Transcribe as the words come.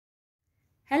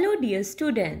Hello dear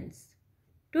students.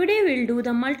 Today we'll do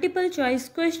the multiple choice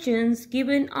questions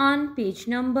given on page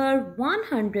number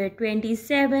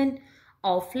 127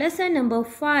 of lesson number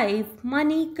 5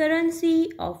 Money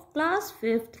Currency of class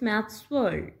 5th Maths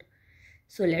World.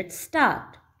 So let's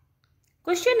start.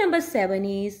 Question number 7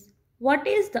 is, what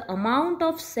is the amount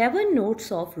of 7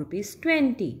 notes of rupees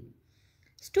 20?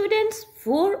 Students,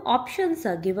 4 options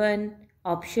are given.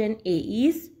 Option A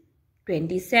is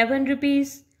 27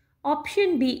 rupees.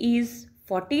 Option B is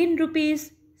 14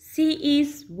 rupees. C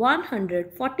is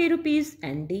 140 rupees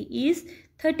and D is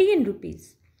 13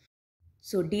 rupees.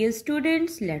 So dear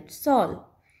students, let's solve.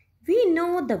 We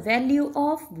know the value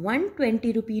of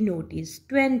 120 rupee note is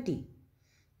 20.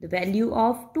 The value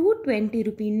of 220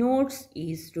 rupee notes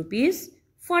is rupees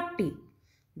 40.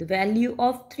 The value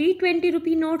of 320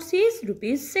 rupee notes is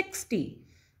rupees 60.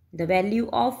 The value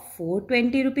of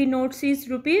 420 rupee notes is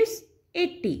rupees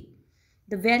 80.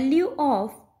 The value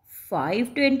of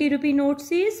 520 rupee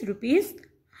notes is rupees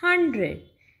 100.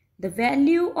 The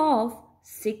value of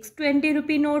 620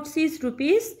 rupee notes is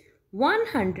rupees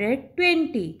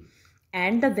 120.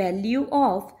 And the value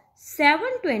of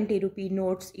 720 rupee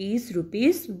notes is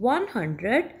rupees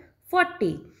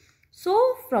 140.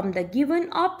 So from the given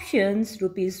options,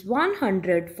 rupees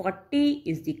 140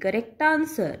 is the correct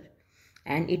answer.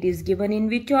 And it is given in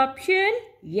which option?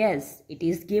 Yes, it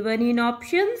is given in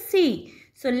option C.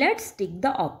 So let's tick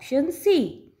the option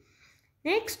C.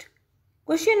 Next,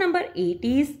 question number 8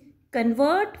 is,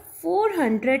 convert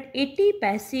 480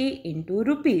 paise into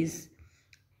rupees.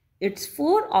 Its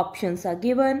 4 options are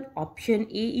given. Option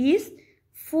A is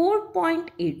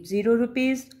 4.80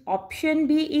 rupees. Option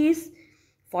B is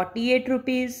 48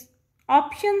 rupees.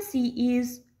 Option C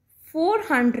is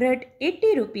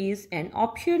 480 rupees and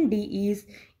option D is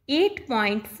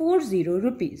 8.40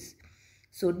 rupees.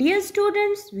 So dear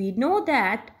students, we know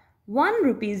that 1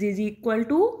 rupees is equal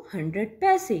to 100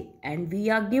 paise and we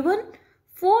are given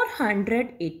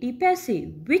 480 paise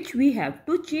which we have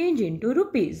to change into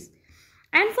rupees.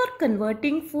 And for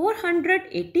converting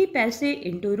 480 paise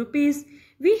into rupees,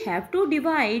 we have to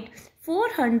divide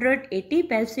 480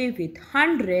 paise with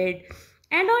 100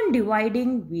 and on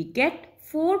dividing we get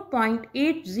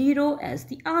 4.80 as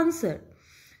the answer.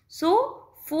 So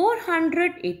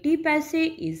 480 paise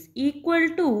is equal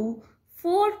to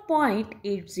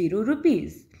 4.80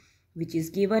 rupees which is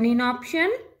given in option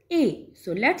A.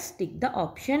 So let's tick the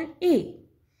option A.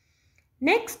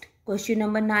 Next, question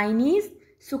number 9 is,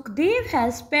 Sukhdev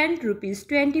has spent rupees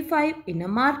 25 in a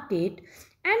market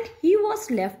and he was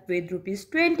left with rupees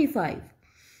 25.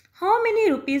 How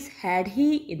many rupees had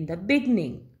he in the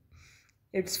beginning?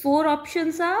 Its 4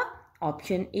 options are,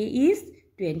 option A is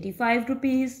 25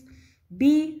 rupees,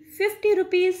 B 50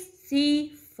 rupees,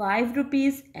 C 5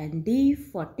 rupees and D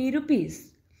 40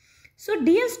 rupees. So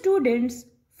dear students,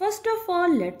 first of all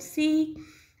let's see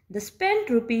the spent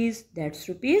rupees, that's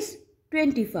rupees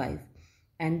 25,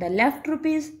 and the left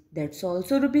rupees, that's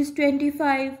also rupees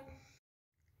 25,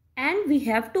 and we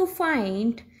have to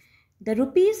find the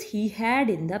rupees he had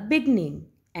in the beginning,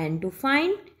 and to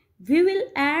find we will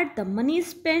add the money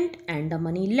spent and the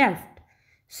money left.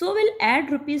 So we'll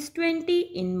add rupees 20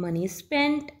 in money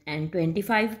spent and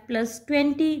 25 plus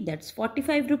 20, that's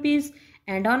 45 rupees,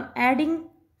 and on adding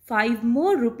 5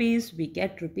 more rupees we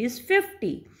get rupees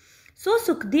 50. So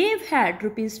Sukhdev had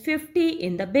rupees 50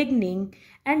 in the beginning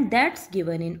and that's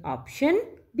given in option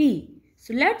B.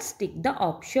 So let's tick the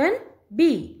option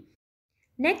B.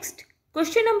 Next,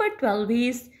 question number 12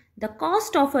 is, the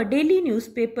cost of a daily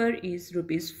newspaper is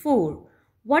rupees 4.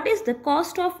 What is the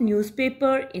cost of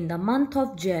newspaper in the month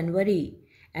of January?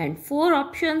 And 4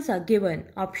 options are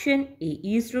given. Option A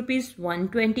is rupees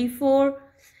 124.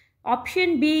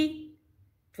 Option B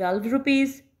 12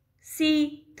 rupees.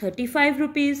 C 35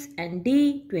 rupees and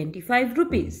D 25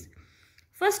 rupees.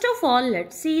 First of all,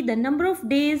 let's see the number of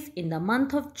days in the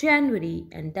month of January,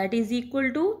 and that is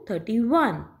equal to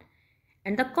 31.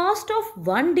 And the cost of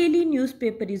one daily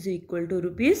newspaper is equal to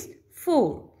rupees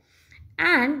 4.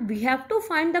 And we have to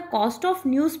find the cost of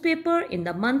newspaper in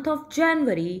the month of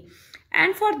January,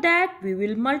 and for that we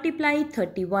will multiply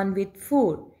 31 with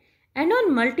 4. And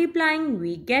on multiplying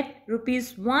we get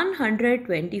rupees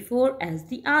 124 as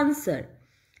the answer.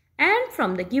 And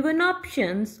from the given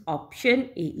options,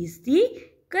 option A is the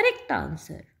correct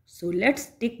answer. So let's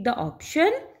tick the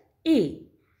option A.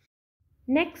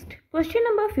 Next, question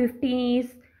number 15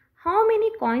 is, how many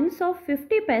coins of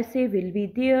 50 paise will be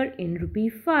there in rupee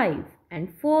 5? And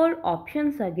 4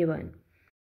 options are given.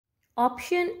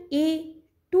 Option A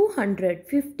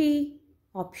 250,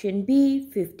 option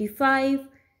B 55,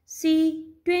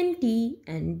 C 20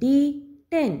 and D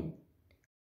 10.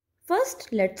 First,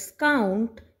 let's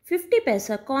count 50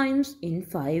 paisa coins in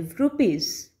 5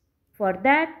 rupees. For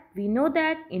that, we know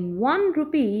that in 1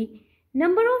 rupee,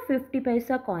 number of 50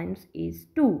 paisa coins is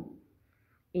 2.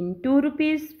 In 2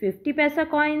 rupees, 50 paisa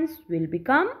coins will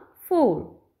become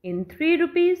 4. In 3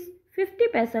 rupees, 50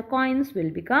 paisa coins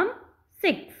will become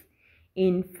 6.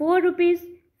 In 4 rupees,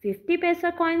 50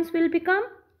 paisa coins will become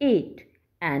 8.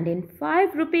 And in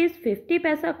 5 rupees, 50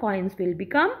 paisa coins will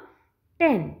become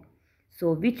 10.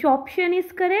 So, which option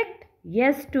is correct?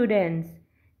 Yes, students.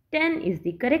 10 is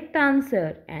the correct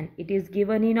answer and it is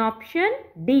given in option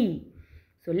D.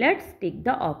 So, let's take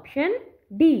the option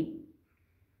D.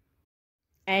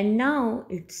 And now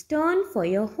it's turn for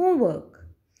your homework.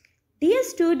 Dear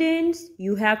students,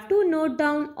 you have to note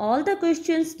down all the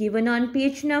questions given on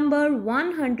page number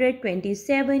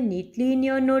 127 neatly in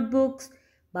your notebooks.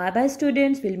 Bye bye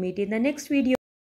students, we'll meet in the next video.